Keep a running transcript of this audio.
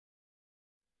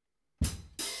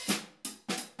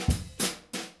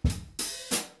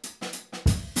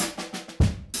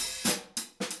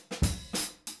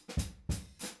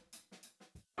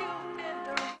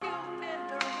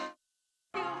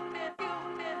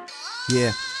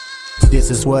Yeah.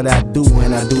 This is what I do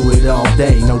and I do it all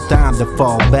day. No time to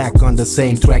fall back on the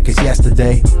same track as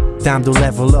yesterday. Time to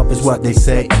level up is what they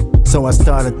say. So I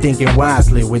started thinking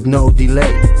wisely with no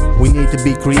delay. We need to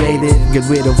be creative, get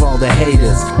rid of all the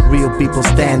haters. Real people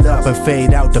stand up and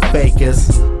fade out the fakers.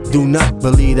 Do not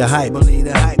believe the hype.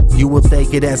 You will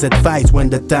take it as advice when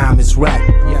the time is right.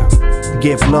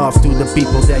 Give love to the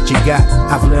people that you got.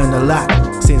 I've learned a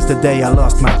lot since the day I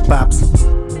lost my pops.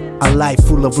 A life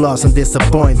full of loss and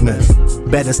disappointment.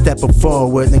 Better step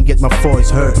forward and get my voice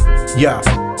heard. Yeah,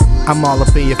 I'm all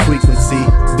up in your frequency.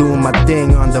 Doing my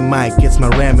thing on the mic, it's my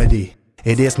remedy.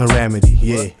 It is my remedy,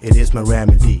 yeah, it is my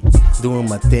remedy. Doing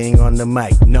my thing on the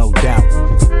mic, no doubt.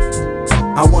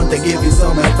 I want to give you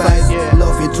some advice.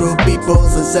 Love your true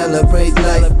peoples and celebrate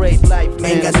life.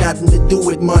 Ain't got nothing to do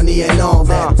with money and all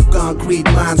that. Concrete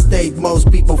mind state, most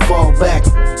people fall back.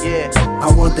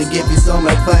 I want to give you some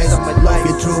advice. Love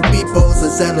your true peoples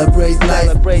and celebrate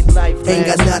life. Ain't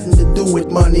got nothing to do with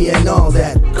money and all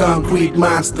that. Concrete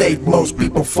mind state, most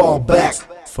people fall back.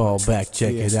 Fall back,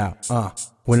 check it out.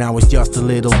 When I was just a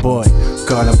little boy,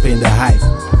 caught up in the hype.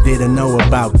 Didn't know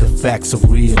about the facts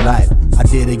of real life. I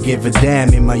didn't give a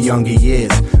damn in my younger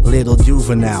years. Little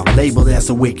juvenile, labeled as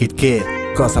a wicked kid.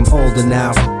 Cause I'm older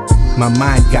now, my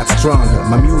mind got stronger.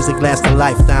 My music lasts a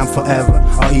lifetime forever,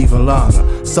 or even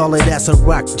longer. Solid as a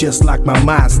rock, just like my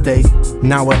mind state.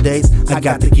 Nowadays, I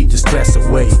got to keep the stress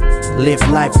away. Live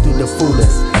life to the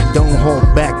fullest. Don't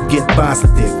hold back, get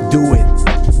positive, do it.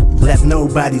 Let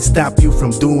nobody stop you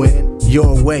from doing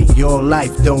your way, your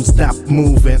life. Don't stop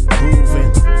moving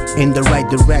in the right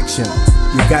direction.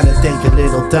 You gotta take a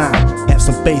little time. Have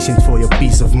some patience for your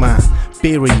peace of mind.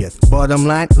 Period. Bottom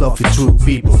line, love your true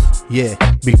people. Yeah,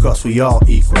 because we all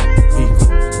equal.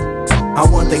 I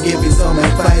want to give you some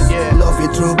advice. Love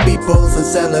your true peoples and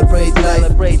celebrate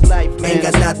life. Ain't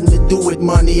got nothing to do with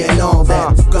money and all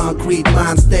that. Concrete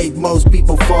mind state, most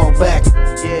people fall back.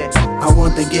 I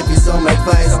want to give you some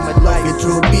advice. Love your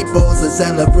true peoples and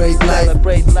celebrate life.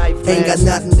 Ain't got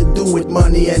nothing to do with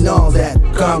money and all that.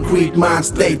 Concrete mind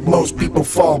state, most people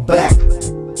fall back.